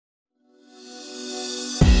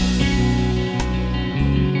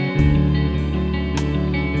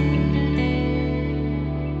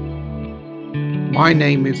My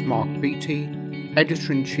name is Mark Beattie,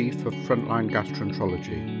 Editor-in-Chief of Frontline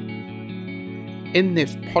Gastroenterology. In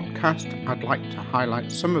this podcast, I'd like to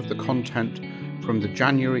highlight some of the content from the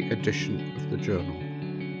January edition of the journal.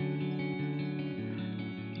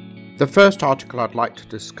 The first article I'd like to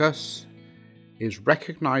discuss is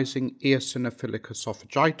Recognizing Eosinophilic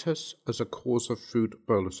Oesophagitis as a Cause of Food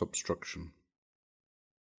Bolus Obstruction.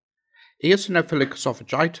 Eosinophilic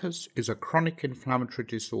esophagitis is a chronic inflammatory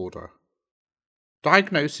disorder.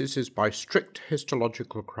 Diagnosis is by strict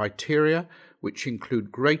histological criteria, which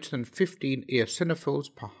include greater than 15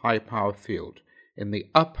 eosinophils per high power field in the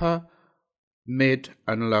upper, mid,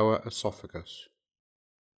 and lower esophagus.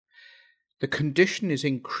 The condition is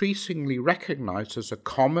increasingly recognized as a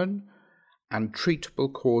common and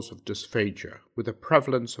treatable cause of dysphagia, with a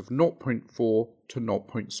prevalence of 0.4 to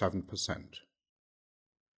 0.7%.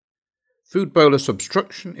 Food bolus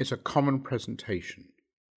obstruction is a common presentation.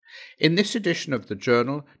 In this edition of the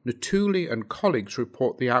journal, Natuli and colleagues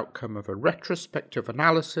report the outcome of a retrospective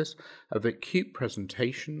analysis of acute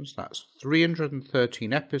presentations, that's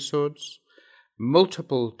 313 episodes,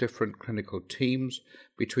 multiple different clinical teams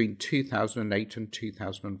between 2008 and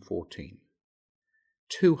 2014.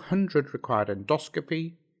 200 required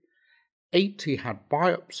endoscopy, 80 had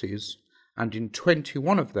biopsies, and in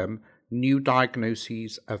 21 of them, new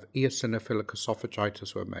diagnoses of eosinophilic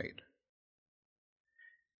esophagitis were made.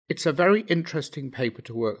 It's a very interesting paper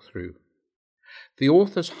to work through. The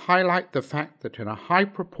authors highlight the fact that in a high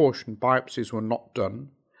proportion biopsies were not done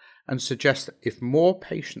and suggest that if more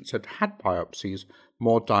patients had had biopsies,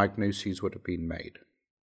 more diagnoses would have been made.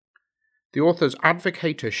 The authors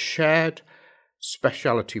advocate a shared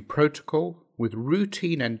specialty protocol with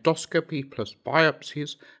routine endoscopy plus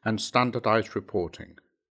biopsies and standardized reporting.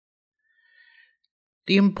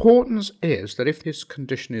 The importance is that if this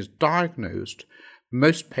condition is diagnosed,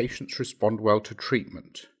 most patients respond well to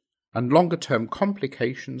treatment, and longer-term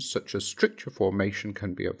complications such as stricture formation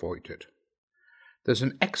can be avoided. There's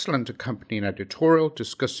an excellent accompanying editorial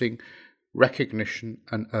discussing recognition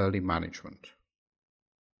and early management.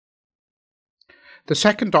 The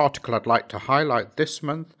second article I'd like to highlight this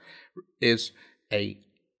month is a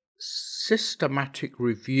systematic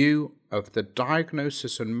review of the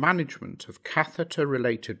diagnosis and management of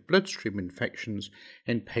catheter-related bloodstream infections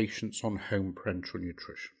in patients on home parenteral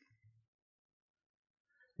nutrition.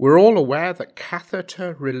 We're all aware that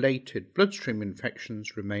catheter-related bloodstream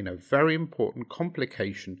infections remain a very important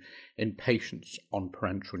complication in patients on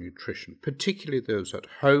parenteral nutrition, particularly those at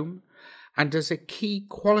home, and as a key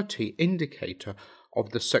quality indicator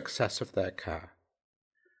of the success of their care.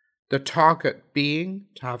 The target being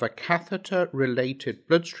to have a catheter-related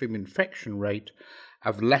bloodstream infection rate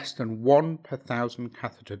of less than 1 per 1,000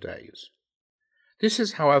 catheter days. This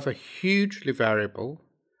is, however, hugely variable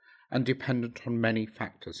and dependent on many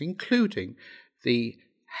factors, including the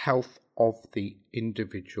health of the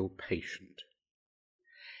individual patient.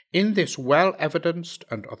 In this well-evidenced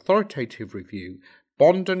and authoritative review,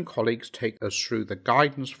 Bond and colleagues take us through the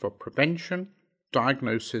guidance for prevention,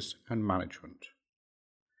 diagnosis, and management.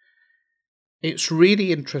 It's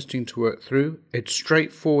really interesting to work through, it's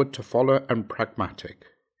straightforward to follow and pragmatic.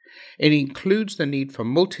 It includes the need for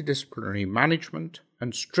multidisciplinary management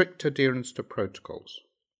and strict adherence to protocols.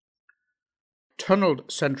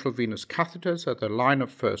 Tunneled central venous catheters are the line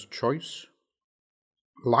of first choice.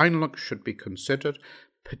 Line looks should be considered,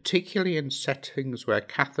 particularly in settings where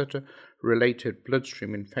catheter-related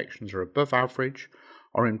bloodstream infections are above average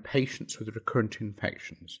or in patients with recurrent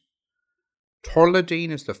infections.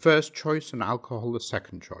 Taurodine is the first choice and alcohol the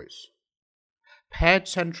second choice. Paired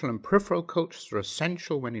central and peripheral cultures are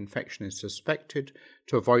essential when infection is suspected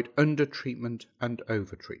to avoid undertreatment and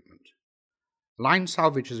overtreatment. Line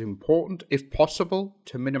salvage is important, if possible,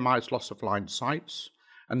 to minimize loss of line sites,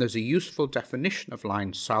 and there's a useful definition of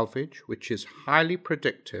line salvage, which is highly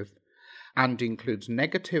predictive and includes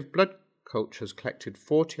negative blood cultures collected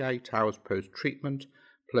 48 hours post-treatment,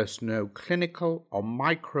 plus no clinical or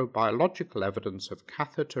microbiological evidence of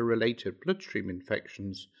catheter-related bloodstream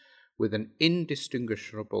infections with an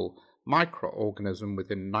indistinguishable microorganism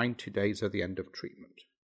within 90 days of the end of treatment.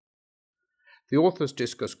 The authors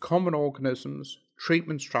discuss common organisms,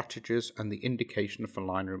 treatment strategies, and the indication for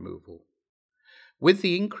line removal. With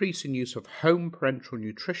the increase in use of home parenteral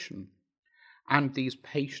nutrition and these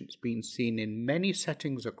patients being seen in many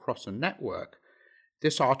settings across a network,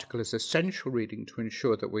 this article is essential reading to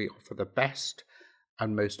ensure that we offer the best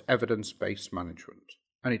and most evidence-based management,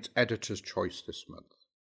 and it's editor's choice this month.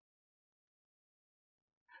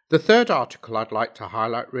 The third article I'd like to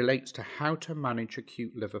highlight relates to how to manage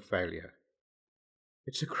acute liver failure.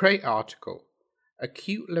 It's a great article,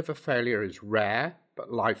 Acute liver failure is rare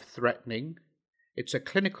but life-threatening. It's a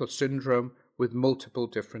clinical syndrome with multiple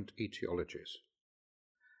different etiologies.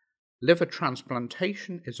 Liver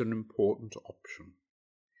transplantation is an important option.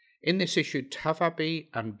 In this issue, Tavabi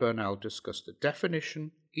and Bernal discuss the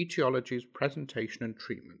definition, etiologies, presentation and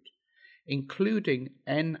treatment, including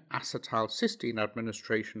N-acetylcysteine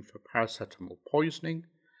administration for paracetamol poisoning,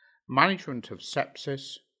 management of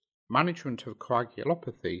sepsis, management of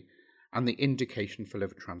coagulopathy, and the indication for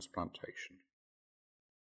liver transplantation.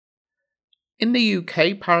 In the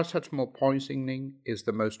UK, paracetamol poisoning is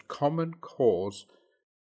the most common cause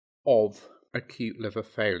of acute liver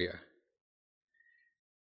failure.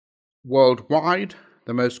 Worldwide,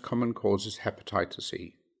 the most common cause is hepatitis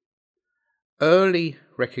E. Early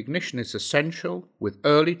recognition is essential, with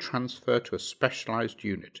early transfer to a specialized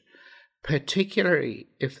unit, particularly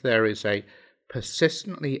if there is a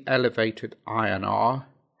persistently elevated INR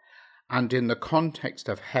and in the context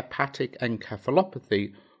of hepatic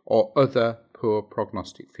encephalopathy or other poor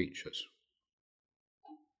prognostic features.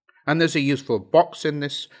 And there's a useful box in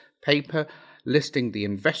this paper listing the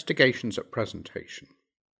investigations at presentation.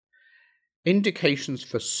 Indications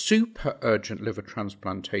for super urgent liver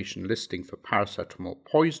transplantation listing for paracetamol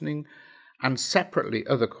poisoning, and separately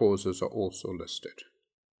other causes are also listed.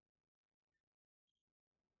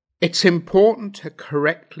 It's important to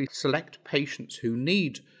correctly select patients who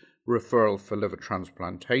need referral for liver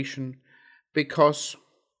transplantation because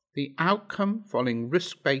the outcome following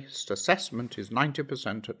risk-based assessment is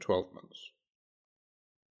 90% at 12 months.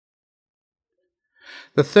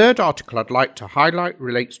 The third article I'd like to highlight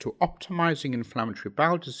relates to optimizing inflammatory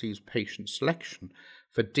bowel disease patient selection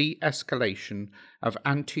for de-escalation of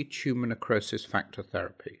anti-tumor necrosis factor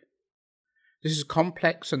therapy. This is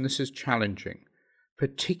complex and this is challenging,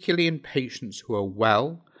 particularly in patients who are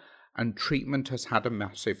well and treatment has had a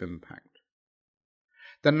massive impact.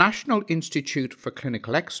 The National Institute for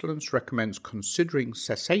Clinical Excellence recommends considering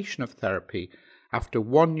cessation of therapy after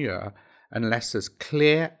 1 year unless there's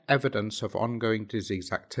clear evidence of ongoing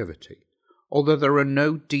disease activity, although there are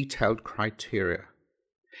no detailed criteria.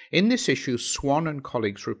 In this issue, Swan and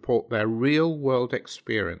colleagues report their real-world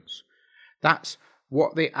experience. That's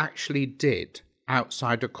what they actually did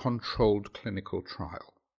outside a controlled clinical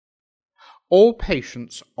trial. All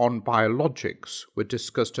patients on biologics were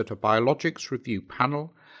discussed at a biologics review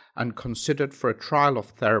panel and considered for a trial of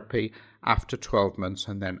therapy after 12 months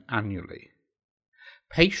and then annually.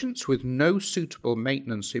 Patients with no suitable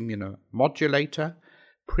maintenance immunomodulator,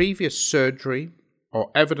 previous surgery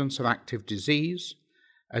or evidence of active disease,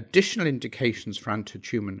 additional indications for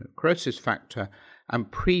anti-tumor necrosis factor,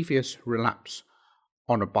 and previous relapse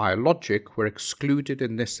on a biologic were excluded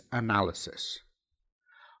in this analysis.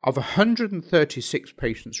 Of 136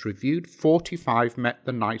 patients reviewed, 45 met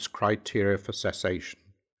the NICE criteria for cessation.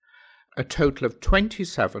 A total of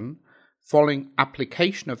 27, following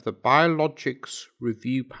application of the Biologics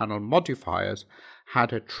Review Panel modifiers,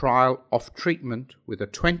 had a trial off treatment with a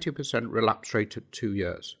 20% relapse rate at 2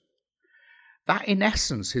 years. That, in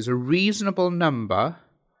essence, is a reasonable number,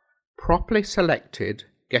 properly selected,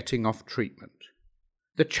 getting off treatment.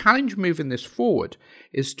 The challenge moving this forward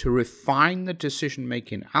is to refine the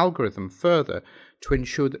decision-making algorithm further to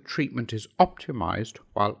ensure that treatment is optimized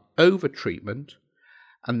while over-treatment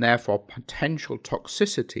and therefore potential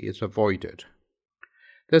toxicity is avoided.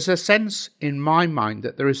 There's a sense in my mind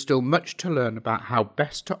that there is still much to learn about how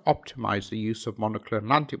best to optimize the use of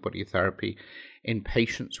monoclonal antibody therapy in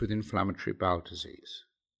patients with inflammatory bowel disease.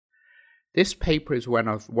 This paper is one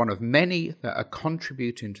of many that are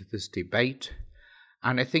contributing to this debate,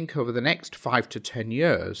 and I think over the next 5 to 10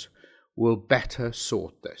 years we'll better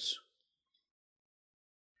sort this.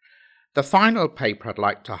 The final paper I'd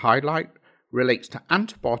like to highlight relates to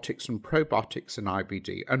antibiotics and probiotics in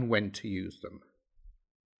IBD and when to use them.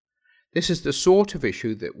 This is the sort of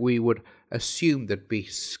issue that we would assume there'd be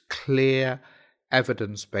clear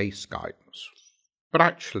evidence-based guidance. But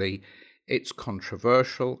actually, it's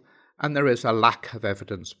controversial and there is a lack of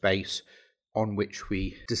evidence base on which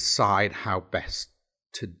we decide how best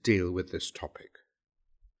to deal with this topic.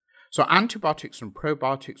 So antibiotics and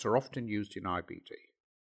probiotics are often used in IBD.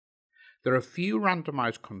 There are few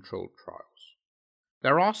randomized controlled trials.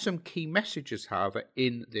 There are some key messages, however,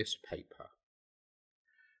 in this paper.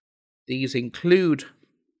 These include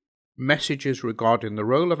messages regarding the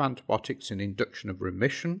role of antibiotics in induction of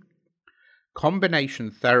remission,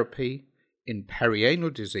 combination therapy in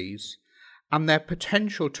perianal disease, and their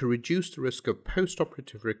potential to reduce the risk of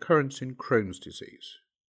postoperative recurrence in Crohn's disease.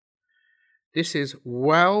 This is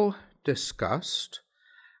well discussed,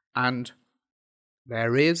 and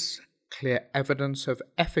there is clear evidence of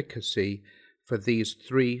efficacy for these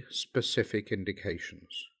 3 specific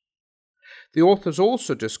indications. The authors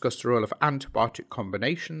also discuss the role of antibiotic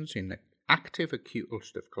combinations in active acute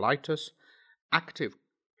ulcerative colitis, active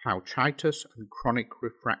pouchitis, and chronic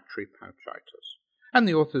refractory pouchitis. And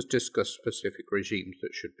the authors discuss specific regimes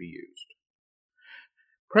that should be used.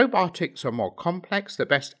 Probiotics are more complex. The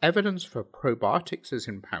best evidence for probiotics is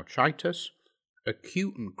in pouchitis,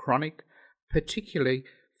 acute and chronic, particularly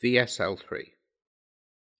VSL3.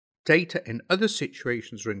 Data in other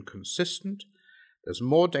situations are inconsistent. There's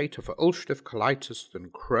more data for ulcerative colitis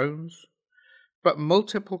than Crohn's, but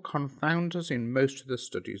multiple confounders in most of the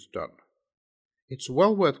studies done. It's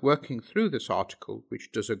well worth working through this article,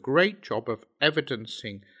 which does a great job of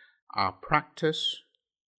evidencing our practice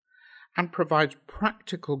and provides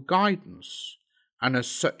practical guidance, and as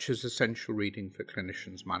such is essential reading for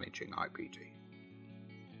clinicians managing IBD.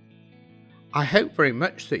 I hope very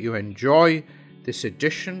much that you enjoy this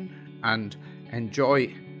edition and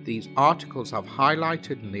enjoy these articles I've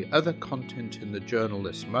highlighted and the other content in the journal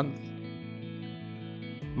this month.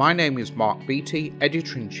 My name is Mark Beattie,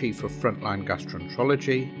 Editor-in-Chief of Frontline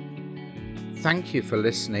Gastroenterology. Thank you for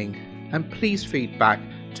listening, and please feed back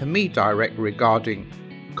to me direct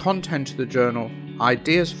regarding content of the journal,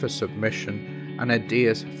 ideas for submission, and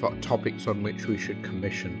ideas for topics on which we should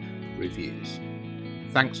commission reviews.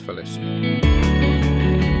 Thanks for listening.